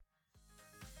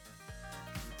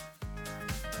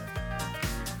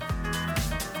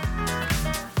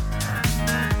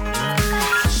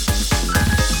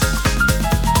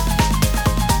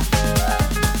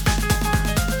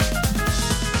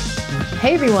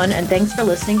Hey everyone, and thanks for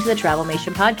listening to the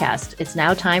Travelmation podcast. It's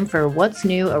now time for What's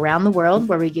New Around the World,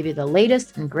 where we give you the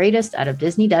latest and greatest out of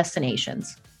Disney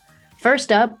destinations.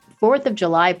 First up, 4th of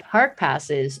July park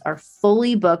passes are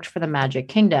fully booked for the Magic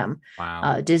Kingdom.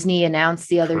 Wow. Disney announced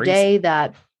the other day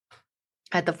that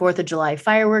at the 4th of July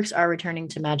fireworks are returning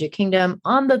to Magic Kingdom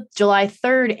on the July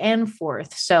 3rd and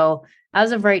 4th. So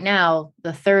as of right now,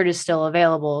 the 3rd is still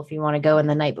available if you want to go in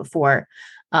the night before.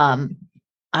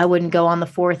 I wouldn't go on the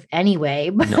 4th anyway,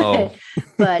 but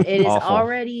it is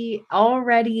already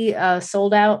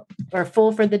sold out or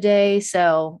full for the day.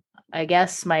 So I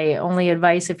guess my only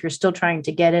advice, if you're still trying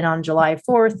to get in on July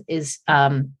 4th, is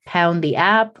pound the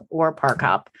app or Park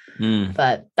Hop.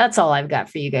 But that's all I've got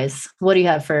for you guys. What do you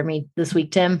have for me this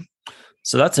week, Tim?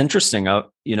 So that's interesting.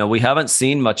 We haven't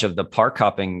seen much of the park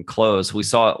hopping close. We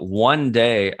saw it one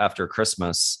day after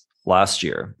Christmas last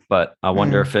year, but I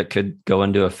wonder if it could go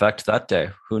into effect that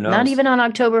day. Who knows? Not even on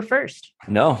October 1st.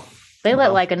 No. They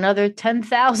let like another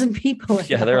 10,000 people in.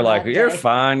 Yeah, they're like, you're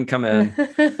fine, come in.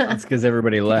 That's because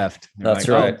everybody left. They're That's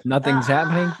like, right. Oh, nothing's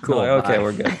happening? Cool. Okay,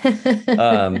 we're good.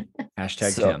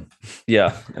 Hashtag Tim.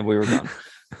 Yeah, and we were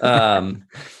gone.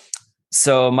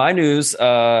 So my news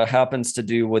happens to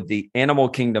do with the Animal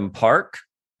Kingdom Park.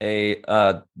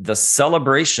 The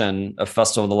celebration of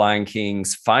Festival of the Lion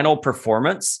King's final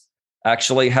performance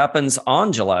actually happens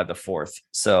on July the 4th.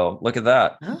 So look at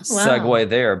that segue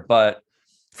there. But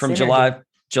from July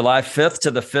 5th to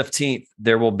the 15th,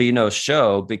 there will be no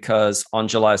show because on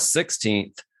July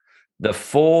 16th, the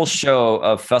full show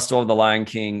of Festival of the Lion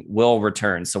King will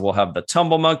return. So we'll have the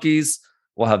Tumble Monkeys,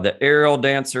 we'll have the aerial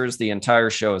dancers. The entire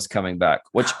show is coming back,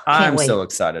 which I'm so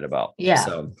excited about. Yeah.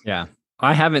 So, yeah.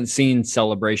 I haven't seen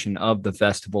celebration of the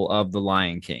Festival of the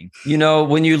Lion King.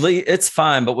 When you leave, it's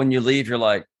fine. But when you leave, you're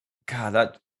like,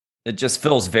 God, it just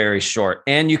feels very short.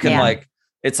 And you can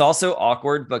it's also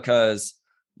awkward because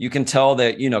you can tell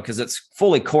that, because it's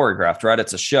fully choreographed, right?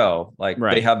 It's a show.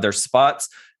 They have their spots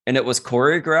and it was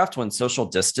choreographed when social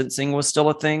distancing was still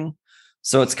a thing.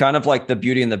 So it's kind of like the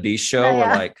Beauty and the Beast show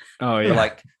where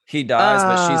he dies,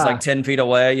 but she's like 10 feet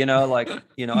away, I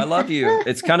love you.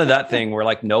 It's kind of that thing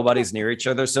where nobody's near each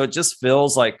other. So it just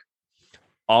feels like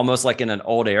almost like in an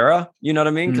old era, you know what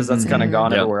I mean? Because that's kind of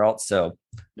gone everywhere else. So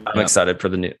I'm excited for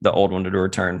the old one to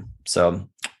return. So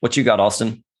what you got,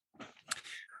 Austin?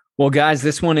 Well, guys,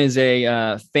 this one is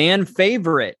a fan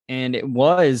favorite, and it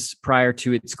was, prior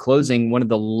to its closing, one of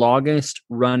the longest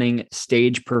running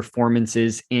stage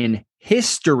performances in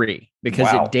history because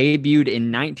it debuted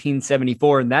in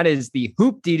 1974, and that is the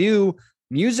Hoop-Dee-Doo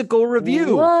musical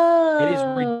review. Whoa. It is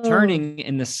returning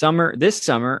in this summer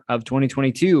of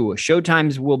 2022.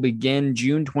 Showtimes will begin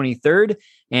June 23rd,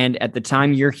 and at the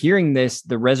time you're hearing this,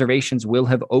 the reservations will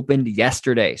have opened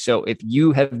yesterday. So if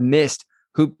you have missed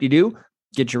Hoop-Dee-Doo,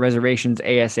 get your reservations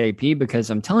ASAP because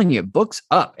I'm telling you, books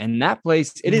up, and that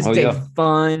place, it is a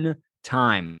fun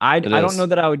time. I don't know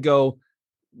that I would go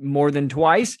more than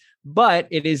twice, but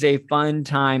it is a fun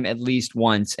time at least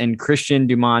once. And Christian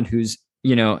Dumont, who's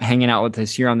hanging out with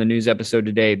us here on the news episode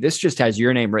today, this just has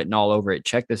your name written all over it.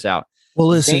 Check this out. Well,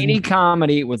 listen, zany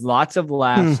comedy with lots of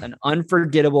laughs, an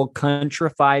unforgettable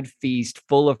countrified feast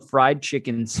full of fried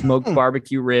chicken, smoked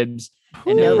barbecue ribs,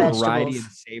 and a variety of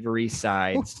savory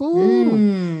sides.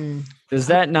 Does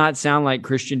that not sound like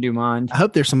Christian Dumont? I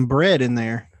hope there's some bread in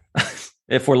there.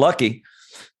 If we're lucky.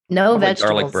 No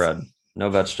vegetables. Garlic bread. No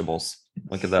vegetables.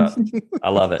 Look at that. I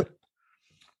love it.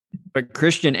 But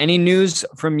Christian, any news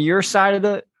from your side of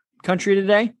the country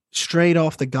today? Straight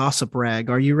off the gossip rag.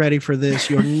 Are you ready for this?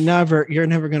 You're never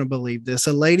going to believe this.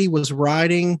 A lady was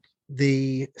riding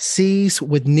the seas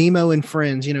with Nemo and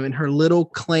friends, in her little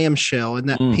clamshell, in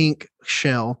that pink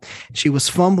shell. She was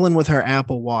fumbling with her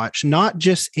Apple Watch, not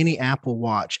just any Apple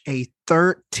Watch, a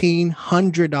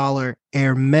 $1,300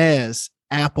 Hermes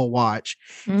Apple Watch,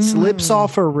 slips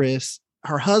off her wrist.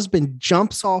 Her husband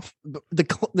jumps off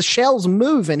the shells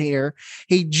move in here.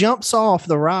 He jumps off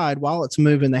the ride while it's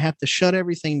moving. They have to shut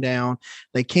everything down.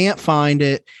 They can't find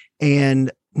it.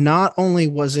 And not only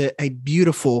was it a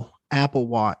beautiful Apple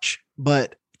Watch,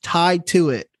 but tied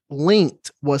to it, linked,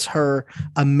 was her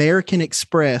American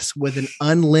Express with an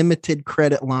unlimited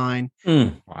credit line.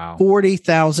 Wow.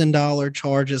 $40,000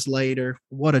 charges later.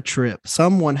 What a trip.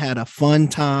 Someone had a fun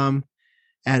time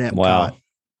at Epcot. Wow.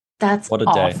 That's what a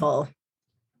awful. Day.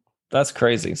 That's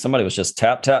crazy. Somebody was just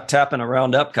tapping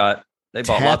around Epcot. They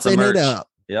bought lots of merch. It up.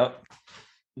 Yep.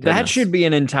 That should be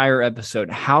an entire episode.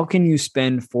 How can you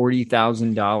spend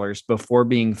 $40,000 before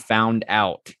being found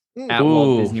out at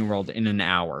Walt Disney World in an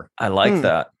hour? I like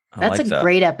that. That's a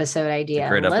great episode idea.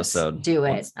 Great Let's episode. do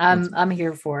it. I'm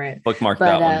here for it. Bookmark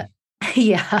that one.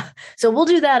 Yeah. So we'll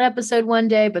do that episode one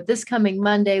day, but this coming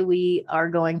Monday, we are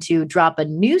going to drop a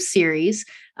new series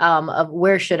of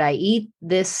Where Should I Eat?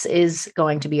 This is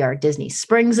going to be our Disney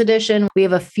Springs edition. We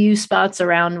have a few spots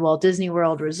around Walt Disney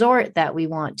World Resort that we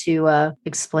want to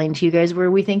explain to you guys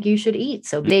where we think you should eat.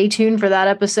 So stay tuned for that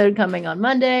episode coming on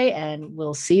Monday, and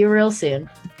we'll see you real soon.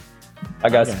 Bye,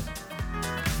 guys.